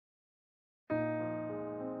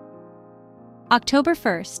October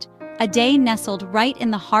 1st, a day nestled right in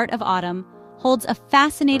the heart of autumn, holds a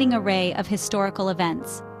fascinating array of historical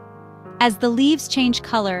events. As the leaves change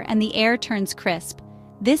color and the air turns crisp,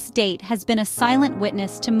 this date has been a silent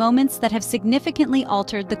witness to moments that have significantly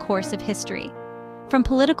altered the course of history. From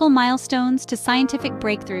political milestones to scientific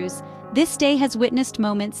breakthroughs, this day has witnessed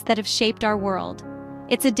moments that have shaped our world.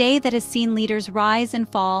 It's a day that has seen leaders rise and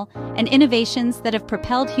fall, and innovations that have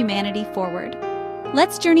propelled humanity forward.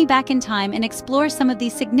 Let's journey back in time and explore some of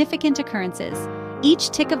these significant occurrences. Each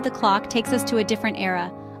tick of the clock takes us to a different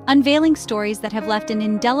era, unveiling stories that have left an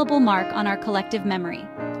indelible mark on our collective memory.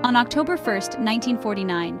 On October 1st,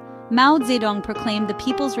 1949, Mao Zedong proclaimed the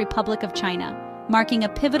People's Republic of China, marking a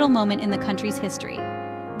pivotal moment in the country's history.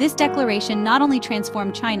 This declaration not only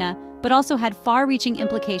transformed China, but also had far-reaching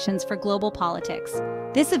implications for global politics.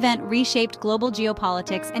 This event reshaped global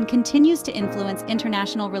geopolitics and continues to influence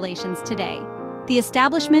international relations today. The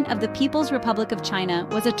establishment of the People's Republic of China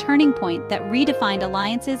was a turning point that redefined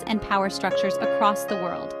alliances and power structures across the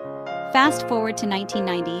world. Fast forward to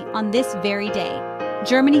 1990, on this very day,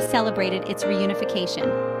 Germany celebrated its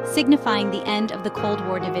reunification, signifying the end of the Cold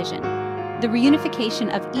War division. The reunification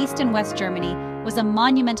of East and West Germany was a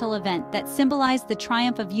monumental event that symbolized the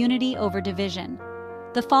triumph of unity over division.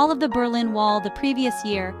 The fall of the Berlin Wall the previous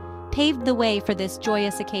year paved the way for this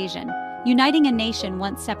joyous occasion, uniting a nation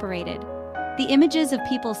once separated. The images of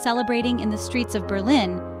people celebrating in the streets of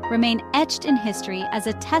Berlin remain etched in history as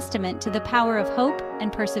a testament to the power of hope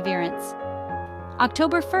and perseverance.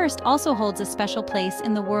 October 1st also holds a special place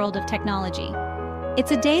in the world of technology.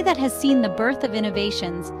 It's a day that has seen the birth of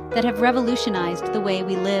innovations that have revolutionized the way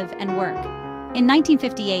we live and work. In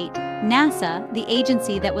 1958, NASA, the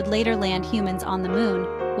agency that would later land humans on the moon,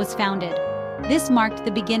 was founded. This marked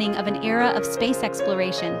the beginning of an era of space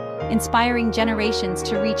exploration, inspiring generations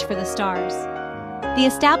to reach for the stars. The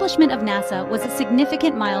establishment of NASA was a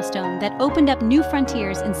significant milestone that opened up new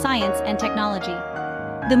frontiers in science and technology.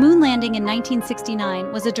 The moon landing in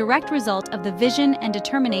 1969 was a direct result of the vision and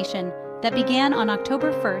determination that began on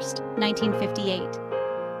October 1st,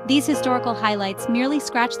 1958. These historical highlights merely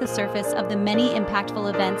scratch the surface of the many impactful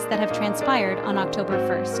events that have transpired on October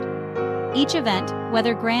 1st. Each event,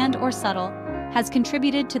 whether grand or subtle, has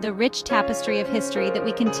contributed to the rich tapestry of history that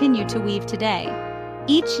we continue to weave today.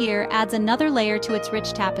 Each year adds another layer to its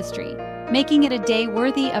rich tapestry, making it a day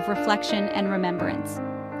worthy of reflection and remembrance.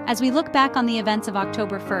 As we look back on the events of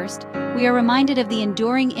October 1st, we are reminded of the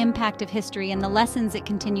enduring impact of history and the lessons it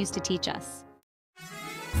continues to teach us.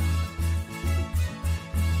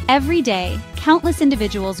 Every day, countless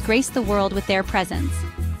individuals grace the world with their presence,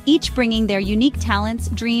 each bringing their unique talents,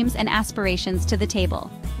 dreams, and aspirations to the table.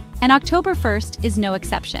 And October 1st is no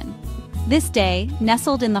exception. This day,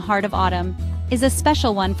 nestled in the heart of autumn, is a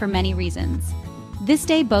special one for many reasons. This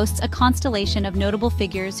day boasts a constellation of notable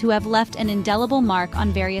figures who have left an indelible mark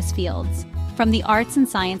on various fields, from the arts and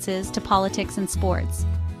sciences to politics and sports.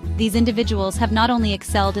 These individuals have not only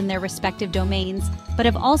excelled in their respective domains, but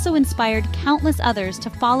have also inspired countless others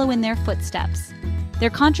to follow in their footsteps.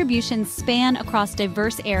 Their contributions span across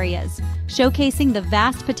diverse areas, showcasing the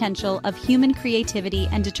vast potential of human creativity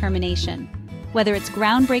and determination. Whether it's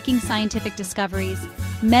groundbreaking scientific discoveries,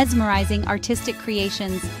 mesmerizing artistic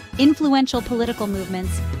creations, influential political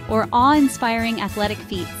movements, or awe-inspiring athletic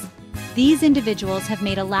feats, these individuals have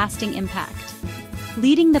made a lasting impact.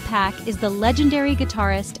 Leading the pack is the legendary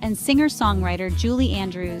guitarist and singer-songwriter Julie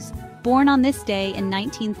Andrews, born on this day in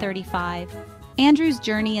 1935. Andrews'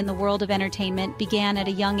 journey in the world of entertainment began at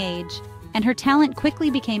a young age, and her talent quickly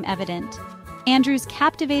became evident. Andrews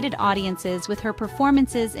captivated audiences with her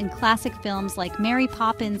performances in classic films like Mary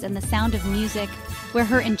Poppins and The Sound of Music, where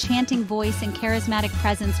her enchanting voice and charismatic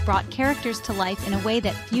presence brought characters to life in a way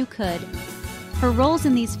that few could. Her roles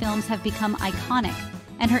in these films have become iconic,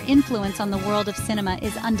 and her influence on the world of cinema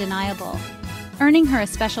is undeniable. Earning her a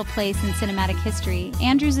special place in cinematic history,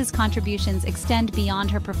 Andrews' contributions extend beyond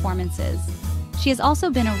her performances. She has also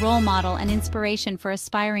been a role model and inspiration for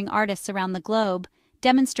aspiring artists around the globe,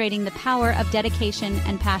 demonstrating the power of dedication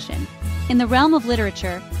and passion. In the realm of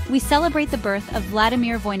literature, we celebrate the birth of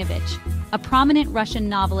Vladimir Voinovich, a prominent Russian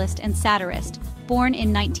novelist and satirist, born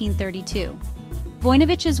in 1932.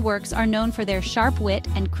 Voinovich's works are known for their sharp wit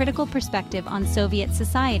and critical perspective on Soviet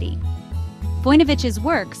society. Voinovich's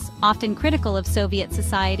works, often critical of Soviet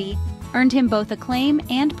society, earned him both acclaim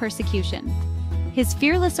and persecution. His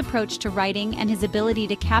fearless approach to writing and his ability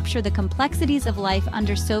to capture the complexities of life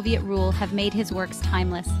under Soviet rule have made his works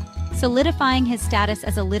timeless. Solidifying his status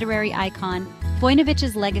as a literary icon,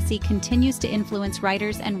 Voinovich's legacy continues to influence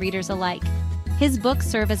writers and readers alike. His books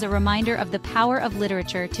serve as a reminder of the power of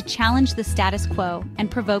literature to challenge the status quo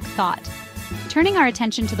and provoke thought. Turning our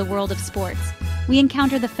attention to the world of sports, we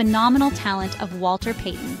encounter the phenomenal talent of Walter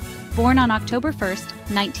Payton, born on October 1st,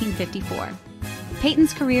 1954.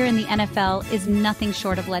 Payton's career in the NFL is nothing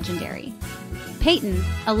short of legendary. Payton,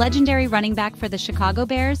 a legendary running back for the Chicago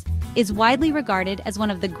Bears, is widely regarded as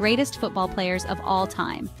one of the greatest football players of all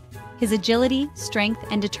time. His agility, strength,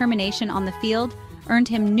 and determination on the field earned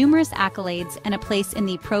him numerous accolades and a place in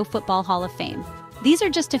the Pro Football Hall of Fame. These are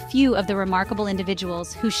just a few of the remarkable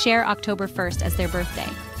individuals who share October 1st as their birthday.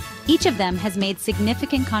 Each of them has made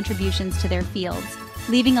significant contributions to their fields,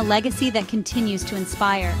 leaving a legacy that continues to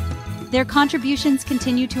inspire. Their contributions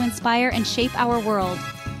continue to inspire and shape our world,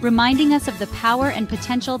 reminding us of the power and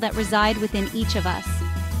potential that reside within each of us.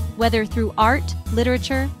 Whether through art,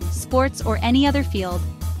 literature, sports, or any other field,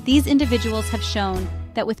 these individuals have shown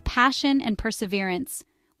that with passion and perseverance,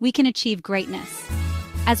 we can achieve greatness.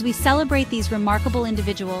 As we celebrate these remarkable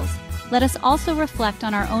individuals, let us also reflect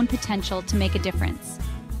on our own potential to make a difference.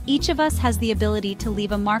 Each of us has the ability to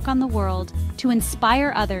leave a mark on the world, to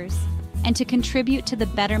inspire others, and to contribute to the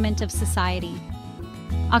betterment of society.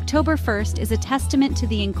 October 1st is a testament to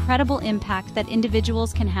the incredible impact that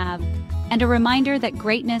individuals can have, and a reminder that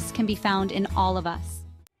greatness can be found in all of us.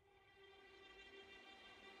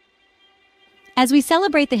 As we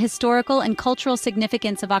celebrate the historical and cultural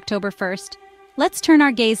significance of October 1st, let's turn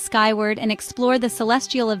our gaze skyward and explore the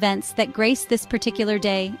celestial events that grace this particular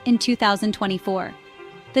day in 2024.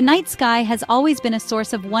 The night sky has always been a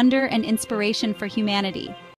source of wonder and inspiration for humanity,